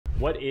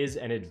What is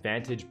an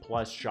Advantage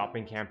Plus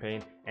shopping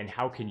campaign, and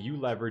how can you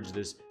leverage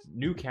this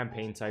new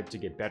campaign type to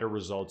get better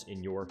results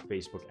in your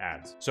Facebook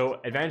ads?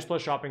 So Advantage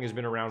Plus shopping has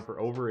been around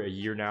for over a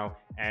year now,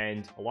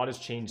 and a lot has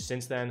changed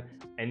since then.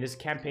 And this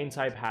campaign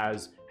type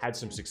has had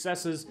some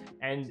successes,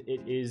 and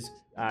it is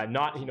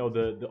not,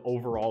 the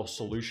overall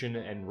solution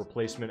and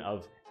replacement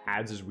of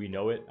ads as we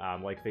know it,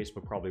 like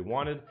Facebook probably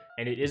wanted.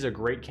 And it is a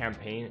great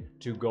campaign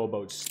to go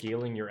about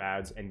scaling your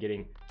ads and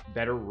getting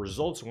better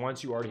results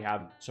once you already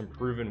have some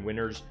proven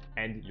winners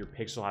and your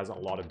pixel has a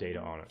lot of data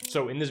on it.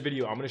 So in this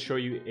video, I'm going to show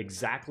you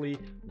exactly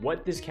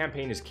what this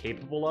campaign is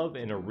capable of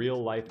in a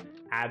real life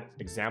ad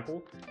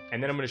example.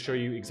 And then I'm going to show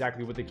you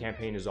exactly what the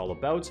campaign is all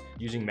about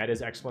using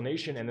Meta's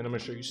explanation. And then I'm going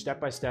to show you step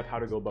by step how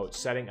to go about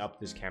setting up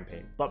this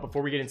campaign. But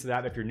before we get into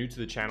that, if you're new to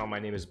the channel, my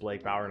name is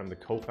Blake Bauer and I'm the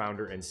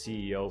co-founder and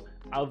CEO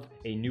of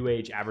a new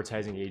age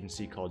advertising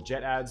agency called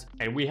Jet Ads.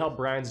 And we help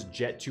brands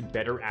jet to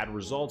better ad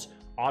results,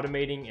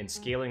 automating and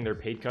scaling their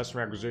paid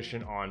customer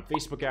acquisition on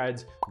Facebook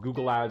ads,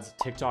 Google ads,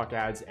 TikTok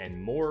ads,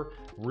 and more.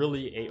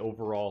 Really a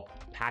overall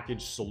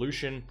package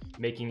solution,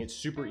 making it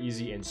super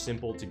easy and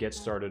simple to get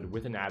started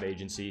with an ad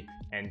agency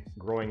and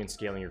growing and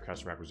scaling your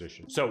customer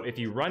acquisition. So if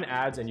you run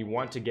ads and you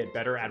want to get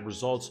better ad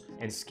results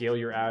and scale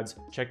your ads,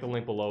 check the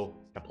link below.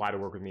 Apply to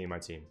work with me and my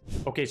team.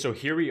 Okay, so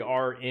here we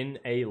are in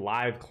a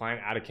live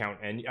client ad account.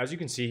 And as you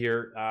can see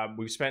here,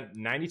 we've spent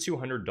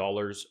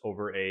 $9,200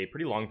 over a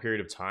pretty long period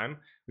of time.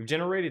 We've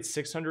generated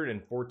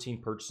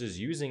 614 purchases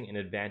using an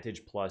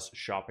Advantage Plus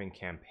shopping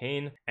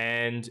campaign,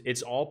 and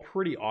it's all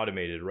pretty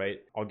automated, right?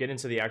 I'll get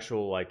into the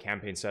actual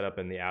campaign setup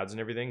and the ads and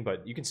everything,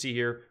 but you can see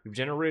here, we've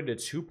generated a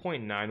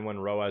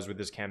 2.91 ROAS with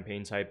this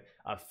campaign type,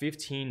 a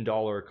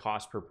 $15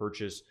 cost per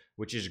purchase,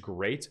 which is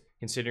great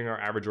considering our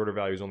average order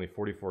value is only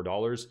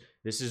 $44.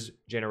 This is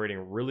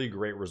generating really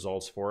great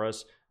results for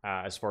us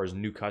as far as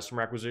new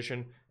customer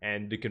acquisition,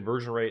 and the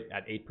conversion rate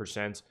at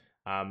 8%.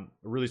 A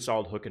really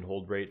solid hook and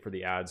hold rate for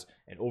the ads,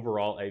 and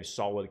overall a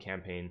solid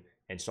campaign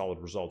and solid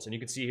results. And you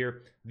can see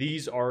here,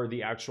 these are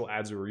the actual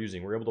ads that we're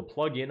using. We're able to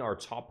plug in our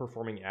top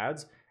performing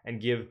ads and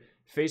give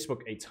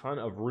Facebook a ton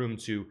of room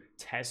to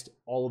test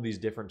all of these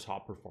different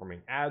top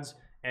performing ads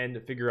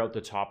and figure out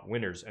the top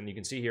winners. And you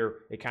can see here,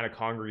 it kind of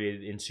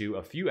congregated into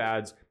a few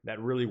ads that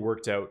really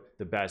worked out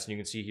the best. And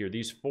you can see here,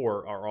 these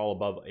 4 are all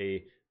above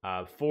a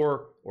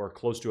 4 or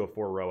close to a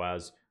 4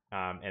 ROAS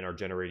and are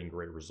generating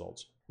great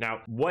results.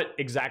 Now, what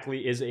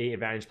exactly is a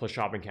Advantage Plus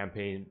shopping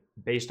campaign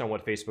based on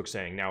what Facebook's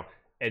saying? Now,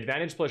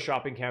 Advantage Plus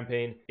shopping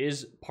campaign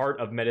is part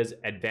of Meta's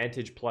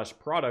Advantage Plus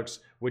products,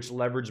 which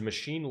leverage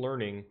machine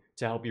learning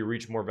to help you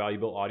reach more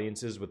valuable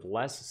audiences with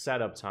less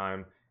setup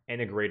time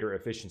and a greater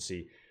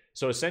efficiency.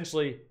 So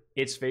essentially,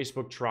 it's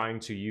Facebook trying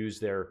to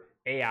use their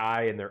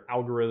AI and their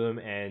algorithm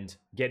and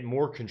get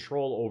more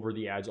control over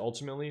the ads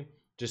ultimately,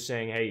 just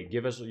saying, hey,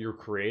 give us your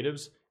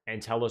creatives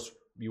and tell us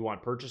you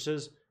want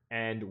purchases,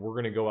 and we're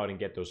going to go out and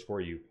get those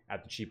for you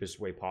at the cheapest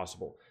way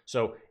possible.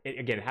 So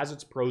again, it has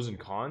its pros and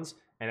cons.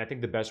 And I think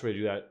the best way to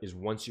do that is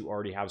once you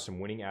already have some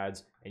winning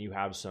ads and you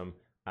have some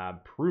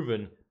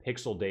proven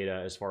pixel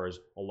data as far as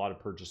a lot of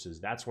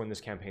purchases, that's when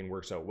this campaign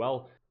works out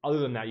well. Other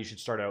than that, you should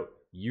start out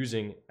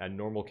using a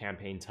normal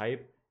campaign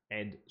type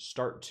and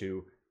start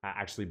to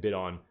actually bid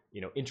on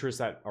interests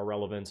that are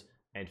relevant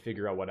and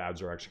figure out what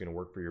ads are actually going to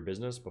work for your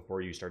business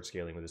before you start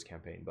scaling with this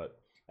campaign. But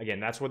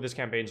again, that's what this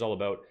campaign is all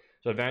about.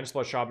 So Advantage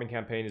Plus shopping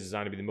campaign is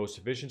designed to be the most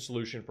efficient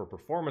solution for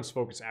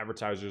performance-focused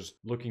advertisers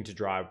looking to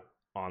drive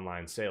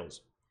online sales.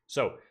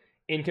 So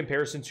in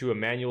comparison to a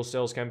manual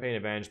sales campaign,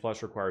 Advantage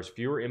Plus requires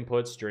fewer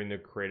inputs during the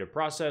creative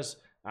process.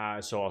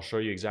 So I'll show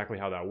you exactly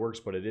how that works,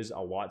 but it is a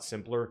lot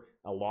simpler,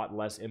 a lot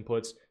less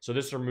inputs. So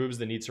this removes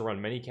the need to run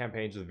many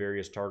campaigns with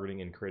various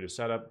targeting and creative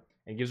setup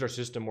and gives our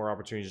system more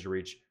opportunities to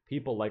reach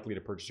people likely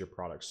to purchase your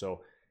product. So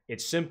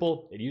it's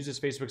simple, it uses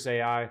Facebook's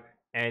AI,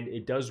 and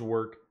it does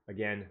work,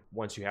 again,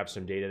 once you have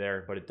some data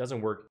there, but it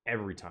doesn't work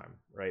every time,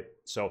 right?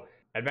 So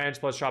Advantage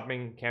Plus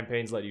shopping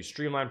campaigns let you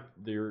streamline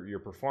your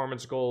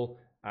performance goal,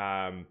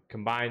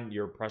 combine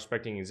your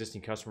prospecting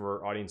existing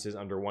customer audiences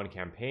under one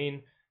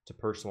campaign to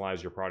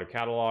personalize your product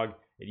catalog.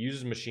 It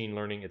uses machine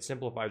learning. It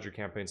simplifies your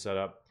campaign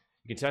setup.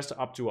 You can test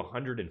up to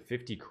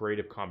 150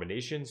 creative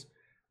combinations,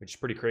 which is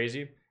pretty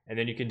crazy. And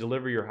then you can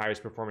deliver your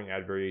highest performing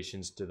ad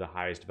variations to the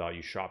highest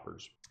value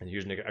shoppers. And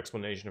here's an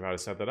explanation of how to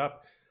set that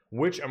up,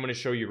 which I'm going to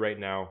show you right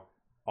now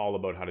all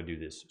about how to do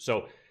this.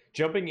 So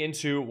jumping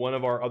into one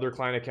of our other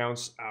client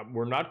accounts,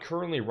 we're not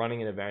currently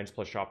running an Advantage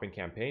Plus shopping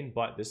campaign,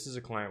 but this is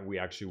a client we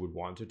actually would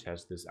want to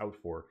test this out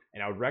for.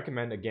 And I would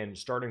recommend, again,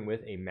 starting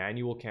with a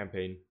manual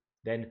campaign,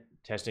 then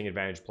testing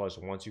Advantage Plus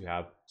once you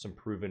have some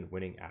proven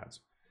winning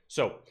ads.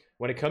 So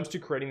when it comes to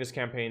creating this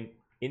campaign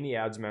in the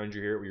ads manager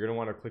here, you're going to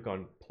want to click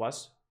on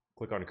plus,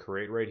 click on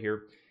create right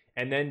here.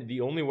 And then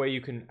the only way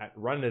you can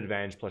run an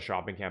Advantage Plus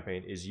shopping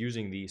campaign is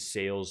using the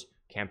sales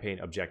campaign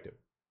objective,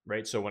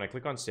 right? So when I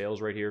click on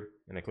sales right here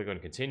and I click on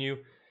continue,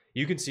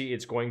 you can see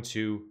it's going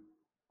to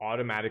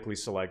automatically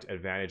select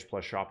Advantage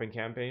Plus shopping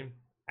campaign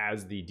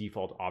as the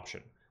default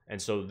option.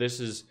 And so this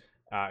is,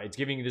 it's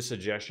giving you this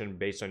suggestion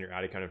based on your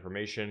ad account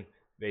information,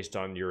 based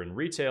on you're in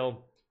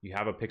retail, you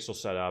have a pixel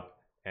set up,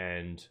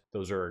 and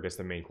those are, I guess,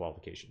 the main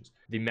qualifications.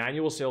 The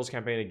manual sales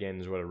campaign, again,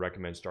 is what I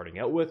recommend starting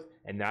out with,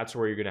 and that's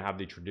where you're going to have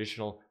the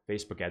traditional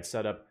Facebook ad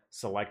setup,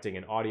 selecting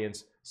an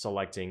audience,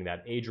 selecting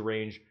that age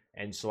range,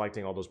 and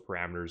selecting all those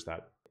parameters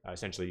that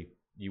essentially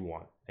you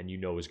want and you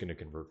know is going to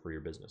convert for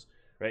your business,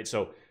 right?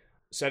 So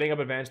setting up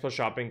Advantage Plus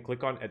Shopping,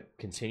 click on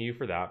continue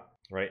for that,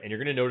 right? And you're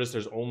going to notice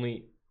there's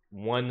only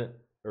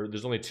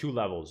two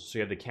levels. So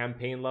you have the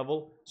campaign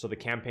level. So the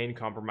campaign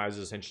compromises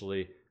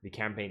essentially the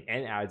campaign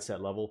and ad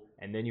set level,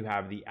 and then you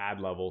have the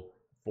ad level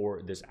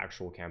for this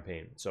actual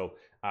campaign. So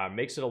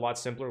makes it a lot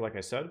simpler, like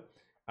I said.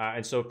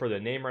 And so for the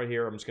name right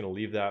here, I'm just going to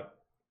leave that,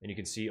 and you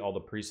can see all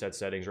the preset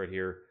settings right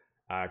here.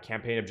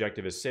 Campaign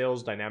objective is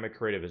sales, dynamic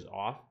creative is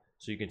off,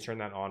 so you can turn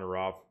that on or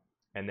off.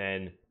 And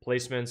then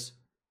placements,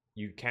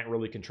 you can't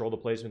really control the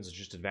placements. It's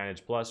just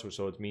Advantage Plus,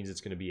 so it means it's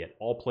going to be at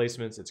all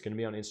placements. It's going to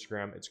be on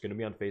Instagram. It's going to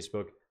be on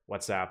Facebook,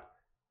 WhatsApp,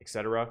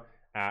 etc.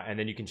 And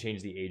then you can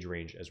change the age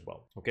range as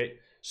well. Okay,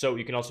 so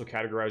you can also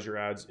categorize your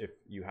ads if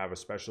you have a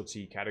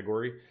specialty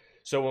category.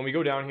 So when we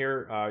go down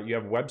here, you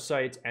have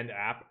website and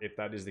app. If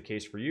that is the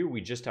case for you,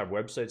 we just have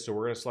website. So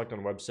we're going to select on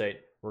website.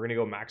 We're going to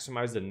go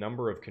maximize the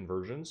number of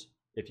conversions.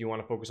 If you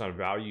want to focus on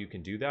value, you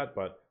can do that,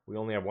 but we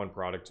only have one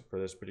product for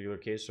this particular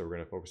case. So we're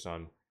going to focus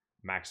on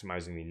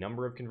maximizing the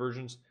number of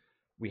conversions.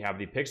 We have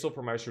the pixel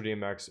for Maestro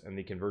DMX, and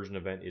the conversion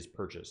event is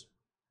purchase.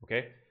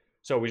 Okay,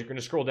 so we're going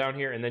to scroll down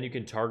here, and then you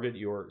can target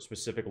your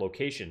specific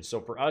location. So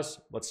for us,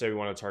 let's say we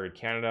want to target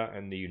Canada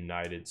and the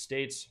United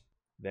States.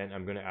 Then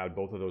I'm going to add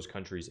both of those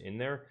countries in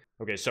there.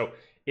 Okay, so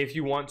if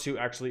you want to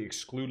actually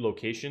exclude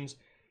locations,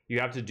 you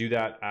have to do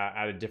that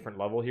at a different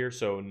level here.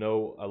 So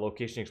no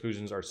location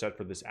exclusions are set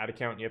for this ad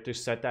account. You have to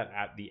set that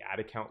at the ad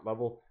account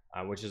level,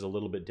 which is a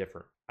little bit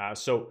different.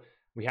 So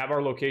we have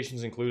our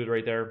locations included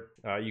right there.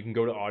 You can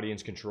go to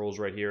audience controls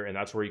right here, and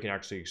that's where you can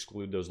actually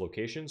exclude those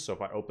locations. So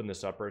if I open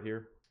this up right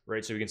here,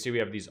 right, so we can see we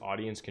have these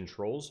audience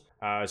controls.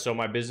 So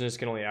my business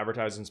can only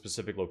advertise in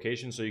specific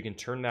locations, so you can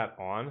turn that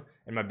on.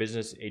 And my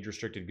business, age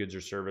restricted goods or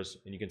service,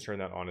 and you can turn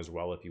that on as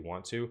well if you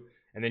want to.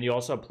 And then you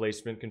also have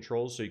placement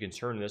controls, so you can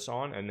turn this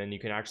on, and then you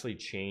can actually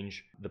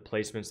change the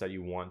placements that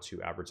you want to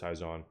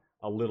advertise on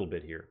a little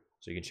bit here.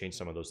 So you can change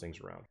some of those things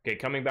around. Okay,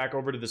 coming back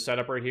over to the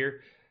setup right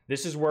here,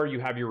 this is where you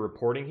have your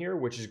reporting here,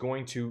 which is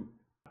going to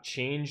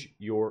change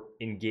your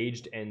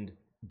engaged and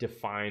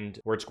defined,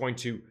 where it's going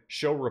to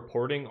show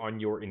reporting on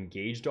your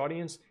engaged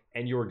audience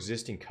and your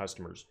existing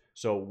customers.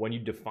 So when you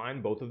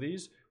define both of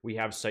these, we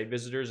have site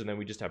visitors and then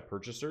we just have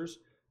purchasers,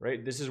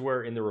 right? This is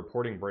where in the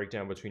reporting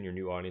breakdown between your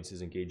new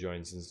audiences, engaged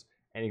audiences,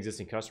 and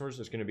existing customers,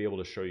 it's going to be able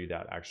to show you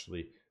that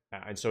actually.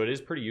 And so it is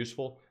pretty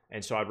useful.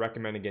 And so I'd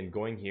recommend, again,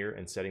 going here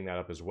and setting that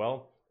up as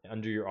well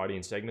under your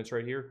audience segments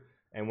right here.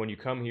 And when you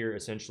come here,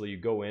 essentially you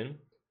go in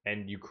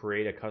and you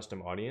create a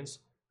custom audience,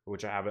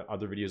 which I have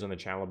other videos on the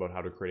channel about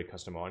how to create a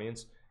custom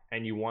audience.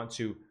 And you want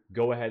to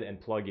go ahead and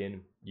plug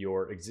in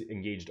your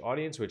engaged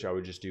audience, which I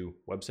would just do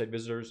website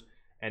visitors,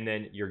 and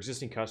then your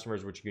existing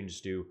customers, which you can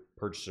just do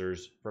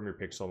purchasers from your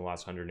pixel in the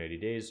last 180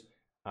 days,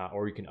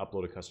 or you can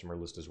upload a customer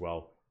list as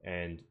well.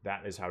 And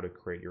that is how to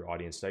create your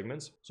audience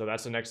segments. So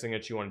that's the next thing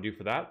that you want to do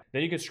for that.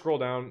 Then you can scroll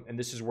down, and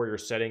this is where you're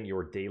setting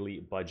your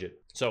daily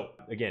budget. So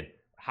again,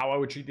 how I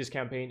would treat this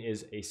campaign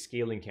is a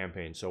scaling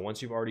campaign. So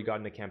once you've already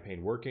gotten the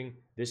campaign working,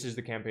 this is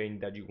the campaign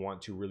that you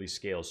want to really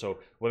scale. So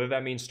whether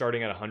that means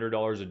starting at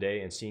 $100 a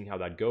day and seeing how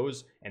that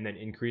goes, and then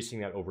increasing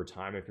that over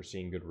time if you're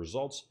seeing good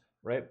results,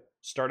 right?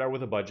 Start out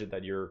with a budget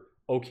that you're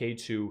okay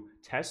to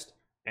test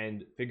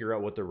and figure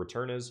out what the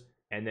return is,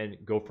 and then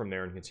go from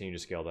there and continue to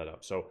scale that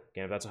up. So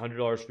again, if that's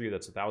 $100 for you,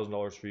 that's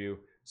 $1,000 for you,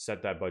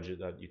 set that budget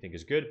that you think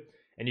is good.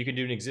 And you can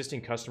do an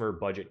existing customer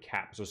budget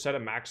cap. So set a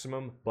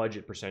maximum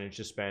budget percentage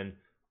to spend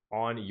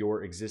on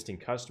your existing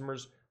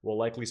customers. Will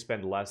likely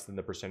spend less than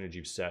the percentage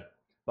you've set,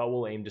 but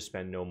will aim to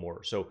spend no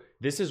more. So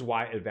this is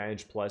why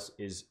Advantage Plus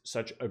is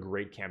such a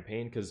great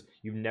campaign, because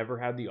you've never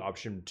had the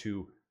option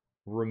to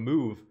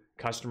remove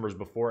customers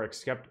before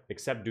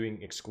except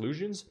doing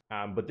exclusions.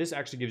 But this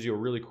actually gives you a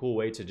really cool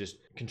way to just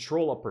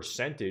control a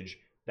percentage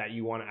that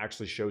you want to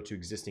actually show to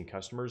existing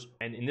customers.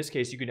 And in this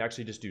case, you can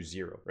actually just do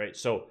 0, right?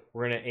 So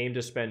we're going to aim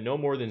to spend no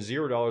more than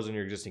 $0 on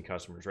your existing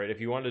customers, right? If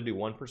you wanted to do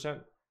 1%,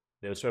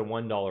 they would spend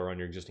 $1 on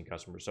your existing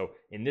customers. So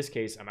in this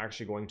case, I'm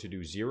actually going to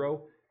do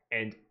 0,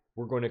 and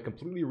we're going to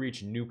completely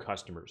reach new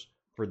customers.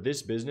 For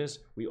this business,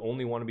 we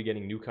only want to be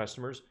getting new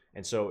customers.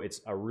 And so it's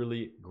a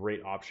really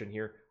great option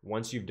here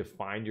once you've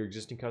defined your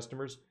existing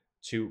customers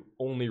to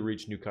only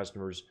reach new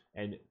customers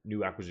and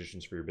new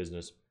acquisitions for your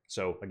business.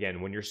 So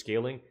again, when you're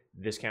scaling,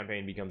 this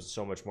campaign becomes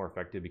so much more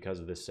effective because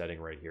of this setting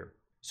right here.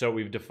 So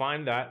we've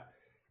defined that.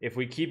 If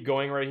we keep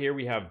going right here,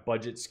 we have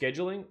budget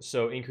scheduling.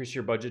 So increase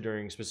your budget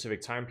during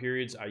specific time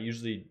periods. I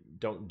usually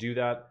don't do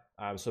that,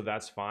 so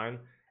that's fine.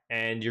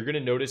 And you're going to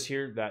notice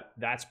here that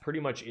that's pretty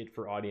much it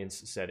for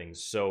audience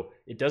settings. So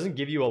it doesn't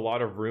give you a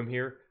lot of room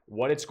here.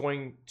 What it's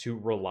going to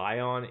rely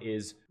on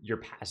is your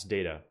past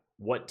data.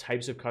 What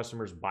types of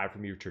customers buy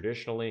from you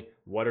traditionally?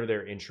 What are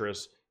their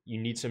interests? You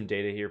need some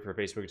data here for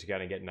Facebook to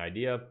kind of get an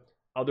idea.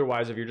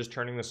 Otherwise, if you're just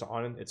turning this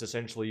on, it's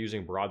essentially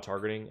using broad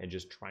targeting and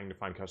just trying to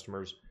find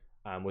customers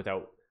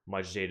without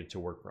much data to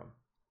work from,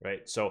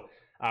 right? So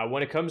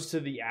when it comes to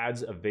the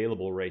ads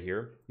available right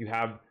here, you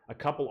have a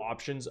couple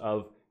options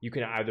of, you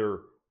can either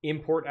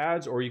import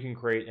ads or you can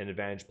create an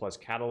Advantage Plus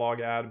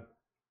catalog ad,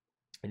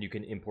 and you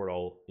can import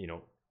all,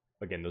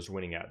 again, those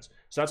winning ads.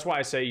 So that's why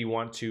I say you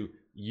want to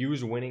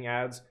use winning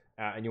ads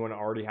and you want to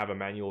already have a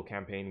manual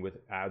campaign with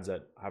ads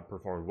that have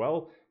performed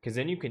well, because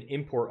then you can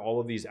import all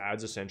of these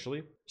ads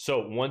essentially.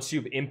 So once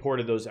you've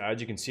imported those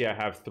ads, you can see I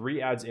have 3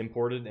 ads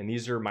imported, and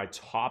these are my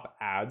top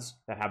ads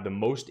that have the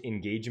most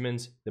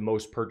engagements, the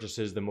most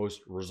purchases, the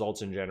most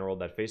results in general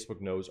that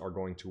Facebook knows are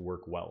going to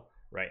work well,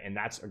 right? And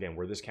that's, again,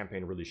 where this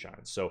campaign really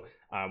shines. So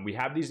we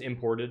have these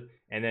imported,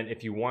 and then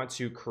if you want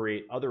to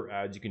create other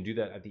ads, you can do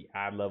that at the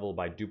ad level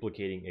by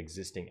duplicating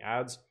existing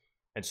ads.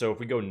 And so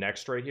if we go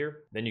next right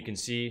here, then you can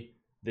see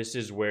this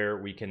is where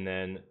we can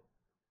then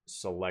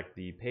select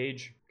the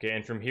page. Okay,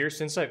 and from here,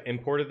 since I've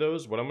imported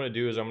those, what I'm going to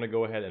do is I'm going to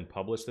go ahead and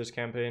publish this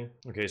campaign.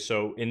 Okay,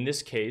 so in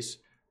this case,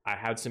 I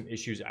had some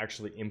issues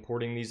actually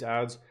importing these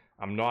ads.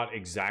 I'm not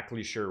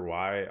exactly sure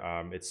why.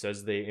 It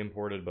says they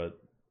imported, but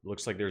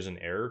looks like there's an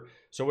error.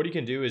 So what you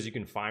can do is you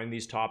can find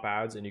these top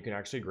ads and you can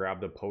actually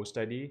grab the post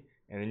ID,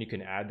 and then you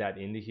can add that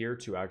into here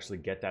to actually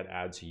get that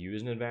ad to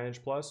use an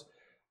Advantage Plus.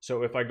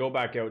 So if I go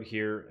back out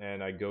here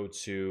and I go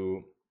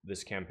to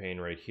this campaign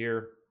right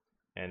here,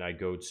 and I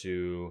go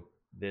to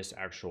this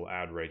actual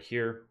ad right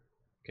here,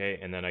 okay,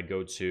 and then I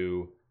go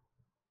to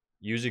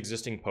use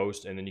existing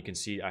post, and then you can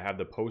see I have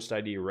the post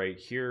ID right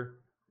here,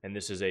 and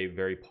this is a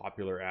very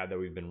popular ad that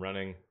we've been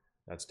running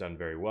that's done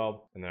very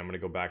well. And then I'm going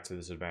to go back to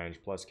this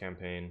Advantage Plus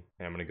campaign,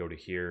 and I'm going to go to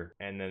here,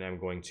 and then I'm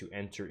going to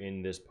enter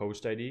in this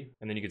post ID,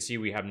 and then you can see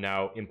we have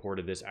now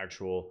imported this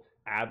actual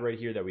ad right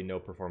here that we know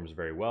performs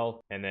very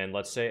well. And then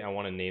let's say I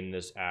want to name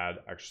this ad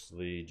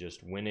actually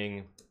just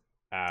winning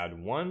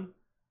ad 1,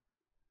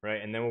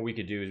 right? And then what we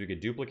could do is we could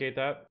duplicate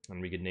that,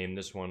 and we could name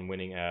this one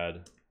winning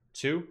ad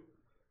 2.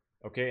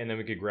 Okay, and then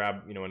we could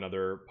grab,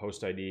 another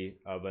post ID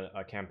of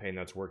a campaign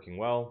that's working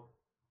well,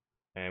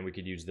 and we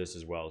could use this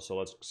as well. So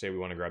let's say we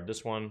want to grab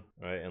this one,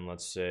 right? And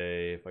let's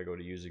say if I go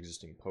to use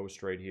existing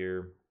post right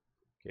here,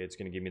 okay, it's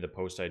going to give me the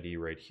post ID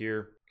right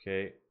here.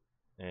 Okay,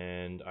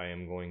 and I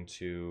am going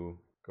to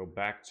go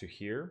back to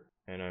here,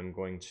 and I'm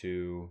going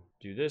to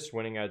do this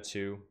winning ad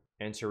 2,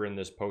 enter in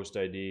this post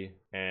ID,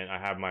 and I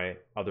have my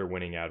other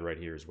winning ad right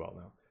here as well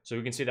now. So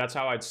we can see that's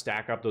how I'd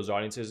stack up those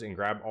audiences and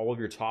grab all of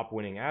your top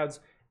winning ads,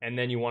 and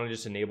then you want to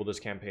just enable this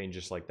campaign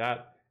just like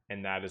that,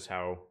 and that is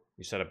how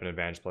you set up an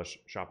Advantage Plus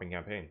shopping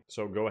campaign.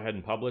 So go ahead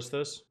and publish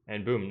this,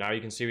 and boom, now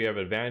you can see we have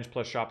Advantage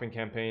Plus shopping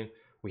campaign.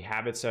 We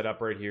have it set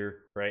up right here,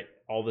 right?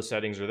 All the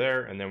settings are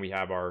there, and then we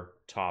have our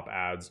top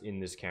ads in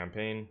this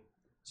campaign.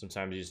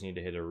 Sometimes you just need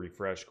to hit a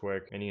refresh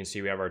quick, and you can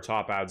see we have our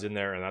top ads in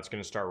there, and that's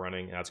going to start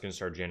running, and that's going to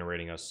start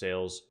generating us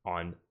sales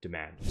on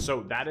demand.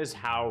 So that is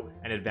how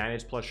an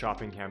Advantage Plus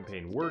shopping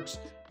campaign works.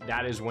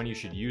 That is when you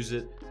should use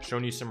it.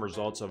 Showing you some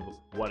results of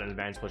what an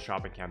Advantage Plus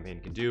shopping campaign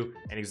can do,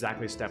 and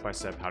exactly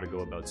step-by-step how to go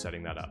about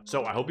setting that up.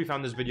 So I hope you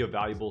found this video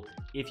valuable.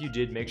 If you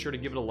did, make sure to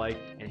give it a like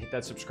and hit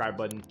that subscribe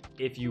button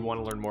if you want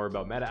to learn more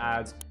about Meta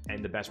ads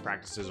and the best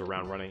practices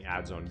around running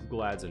ads on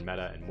Google Ads and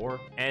Meta and more.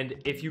 And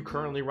if you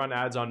currently run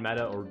ads on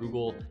Meta or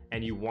Google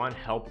and you want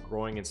help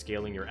growing and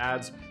scaling your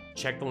ads,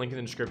 check the link in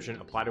the description,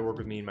 apply to work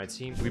with me and my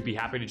team. We'd be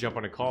happy to jump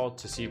on a call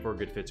to see if we're a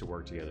good fit to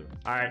work together.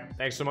 All right,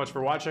 thanks so much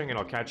for watching, and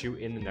I'll catch you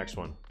in the next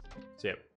one. See ya.